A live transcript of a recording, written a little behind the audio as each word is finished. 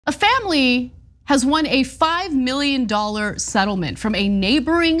family has won a $5 million settlement from a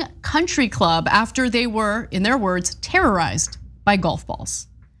neighboring country club after they were, in their words, terrorized by golf balls.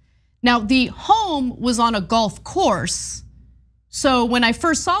 Now, the home was on a golf course. So when I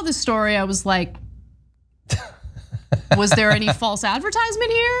first saw this story, I was like, was there any false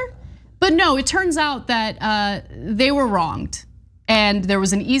advertisement here? But no, it turns out that they were wronged and there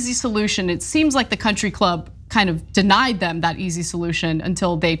was an easy solution. It seems like the country club kind of denied them that easy solution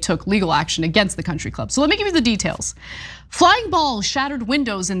until they took legal action against the country club. So let me give you the details. Flying balls shattered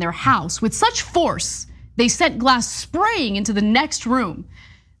windows in their house with such force, they sent glass spraying into the next room.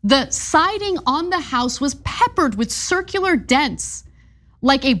 The siding on the house was peppered with circular dents,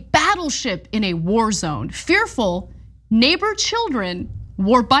 like a battleship in a war zone. Fearful, neighbor children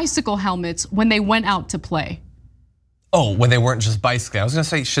wore bicycle helmets when they went out to play. Oh, when they weren't just bicycling. I was gonna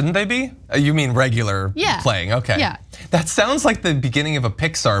say, shouldn't they be? You mean regular playing, okay. Yeah. That sounds like the beginning of a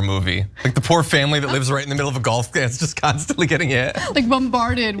Pixar movie. Like the poor family that lives right in the middle of a golf course, just constantly getting hit. Like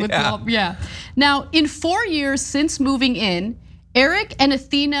bombarded with golf, yeah. Now, in 4 years since moving in, Erik and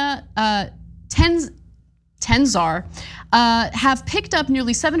Athina Tenczar have picked up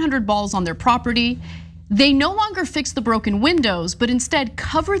nearly 700 balls on their property. They no longer fix the broken windows, but instead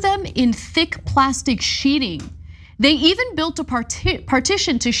cover them in thick plastic sheeting. They even built a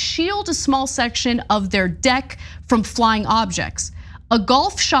partition to shield a small section of their deck from flying objects. A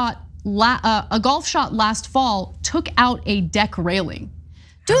golf shot last fall took out a deck railing.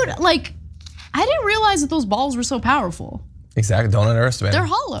 Dude, like, I didn't realize that those balls were so powerful. Exactly, don't underestimate. They're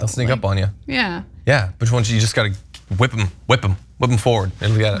hollow. They'll sneak up on you. Yeah. Yeah, but once you just gotta whip them forward.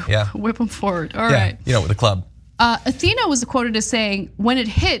 It'll get it, yeah. Whip them forward, all right. You know, with the club. Athina was quoted as saying, when it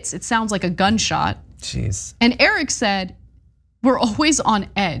hits, it sounds like a gunshot. Jeez. And Erik said, we're always on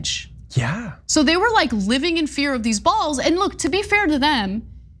edge. Yeah. So they were like living in fear of these balls. And look, to be fair to them,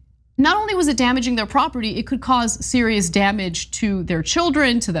 not only was it damaging their property, it could cause serious damage to their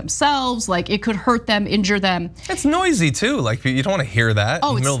children, to themselves. Like it could hurt them, injure them. It's noisy too. Like you don't want to hear that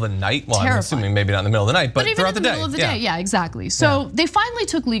in the middle of the night. Well, terrifying. I'm assuming maybe not in the middle of the night, but even throughout in the middle of the day. Yeah, exactly. So they finally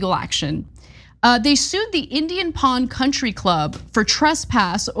took legal action. They sued the Indian Pond Country Club for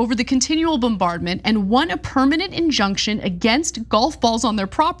trespass over the continual bombardment and won a permanent injunction against golf balls on their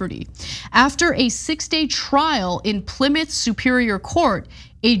property. After a 6-day trial in Plymouth Superior Court,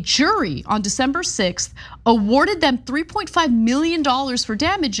 a jury on December 6th awarded them $3.5 million for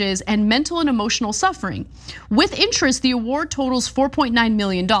damages and mental and emotional suffering. With interest, the award totals $4.9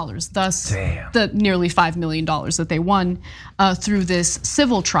 million, thus the nearly $5 million that they won through this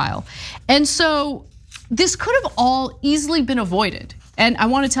civil trial. And so this could have all easily been avoided. And I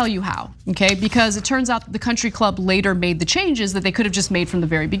want to tell you how, okay? Because it turns out that the country club later made the changes that they could have just made from the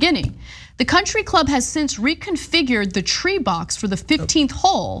very beginning. The country club has since reconfigured the tree box for the 15th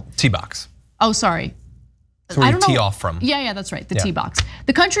hole. Tee box. Oh, sorry. So where you tee off from. Yeah, that's right, the tee box.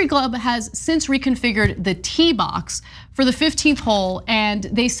 The country club has since reconfigured the tee box for the 15th hole, and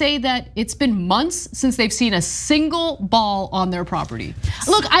they say that it's been months since they've seen a single ball on their property.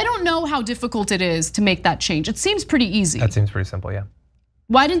 Look, I don't know how difficult it is to make that change. It seems pretty easy. That seems pretty simple, yeah.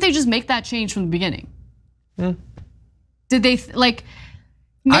 Why didn't they just make that change from the beginning? Did they, like,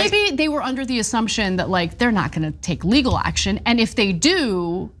 maybe they were under the assumption that like they're not gonna take legal action, and if they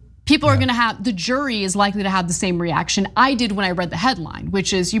do, people are gonna have, the jury is likely to have the same reaction I did when I read the headline,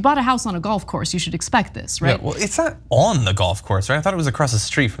 which is you bought a house on a golf course, you should expect this, right? Yeah, well, it's not on the golf course, right? I thought it was across the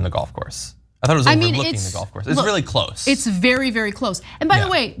street from the golf course. I thought it was overlooking the golf course. It's really close. It's very, very close. And by the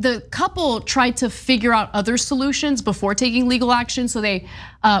way, the couple tried to figure out other solutions before taking legal action. So they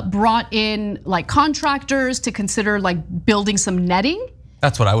brought in like contractors to consider like building some netting.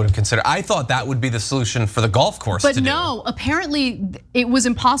 That's what I would have considered. I thought that would be the solution for the golf course to do. But no, apparently it was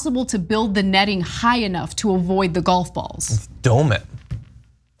impossible to build the netting high enough to avoid the golf balls. Dome it.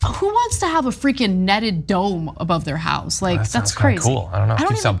 Who wants to have a freaking netted dome above their house? Like that's crazy. Cool. I don't know.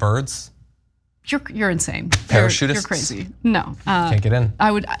 Keeps out birds. You're insane. Parachutists? You're crazy. No. Can't get in.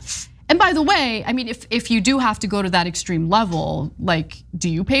 I would. And by the way, I mean, if you do have to go to that extreme level, like, do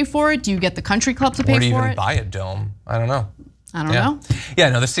you pay for it? Do you get the country club to pay for it? Or do you even buy a dome? I don't know. I don't know.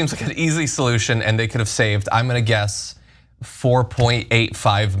 Yeah, no, this seems like an easy solution, and they could have saved, I'm gonna guess,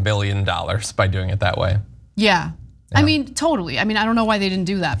 $4.85 million by doing it that way. Yeah. I mean, totally. I mean, I don't know why they didn't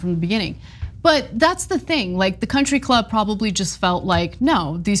do that from the beginning. But that's the thing, like the country club probably just felt like,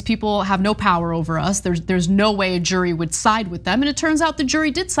 no, these people have no power over us. There's no way a jury would side with them. And it turns out the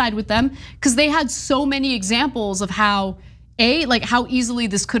jury did side with them because they had so many examples of how A, like how easily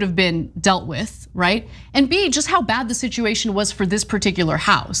this could have been dealt with, right? And B, just how bad the situation was for this particular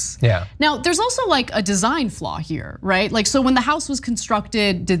house. Yeah. Now, there's also like a design flaw here, right? Like, so when the house was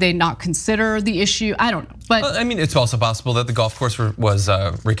constructed, did they not consider the issue? I don't know, but. Well, I mean, it's also possible that the golf course was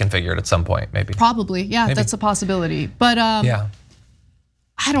reconfigured at some point, maybe. Probably, yeah, maybe. That's a possibility. But yeah.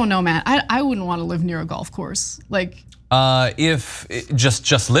 I don't know, man. I wouldn't want to live near a golf course. Like, if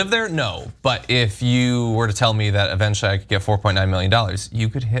just live there, no. But if you were to tell me that eventually I could get $4.9 million, you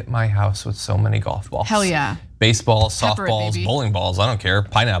could hit my house with so many golf balls. Hell yeah. Baseballs, Pepper it, softballs, baby. bowling balls, I don't care,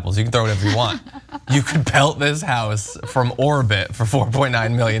 pineapples, you can throw whatever you want. You could pelt this house from orbit for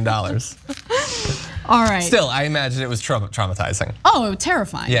 $4.9 million. All right. Still, I imagine it was traumatizing. Oh,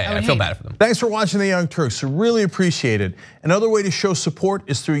 terrifying. Yeah, I feel bad for them. Thanks for watching The Young Turks, really appreciate it. Another way to show support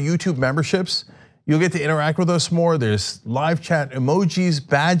is through YouTube memberships. You'll get to interact with us more. There's live chat emojis,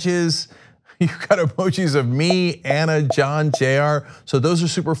 badges. You've got emojis of me, Anna, John, JR. So those are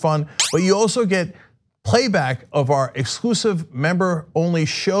super fun. But you also get playback of our exclusive member-only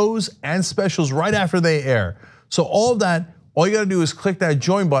shows and specials right after they air. So all of that, all you gotta do is click that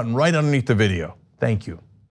join button right underneath the video. Thank you.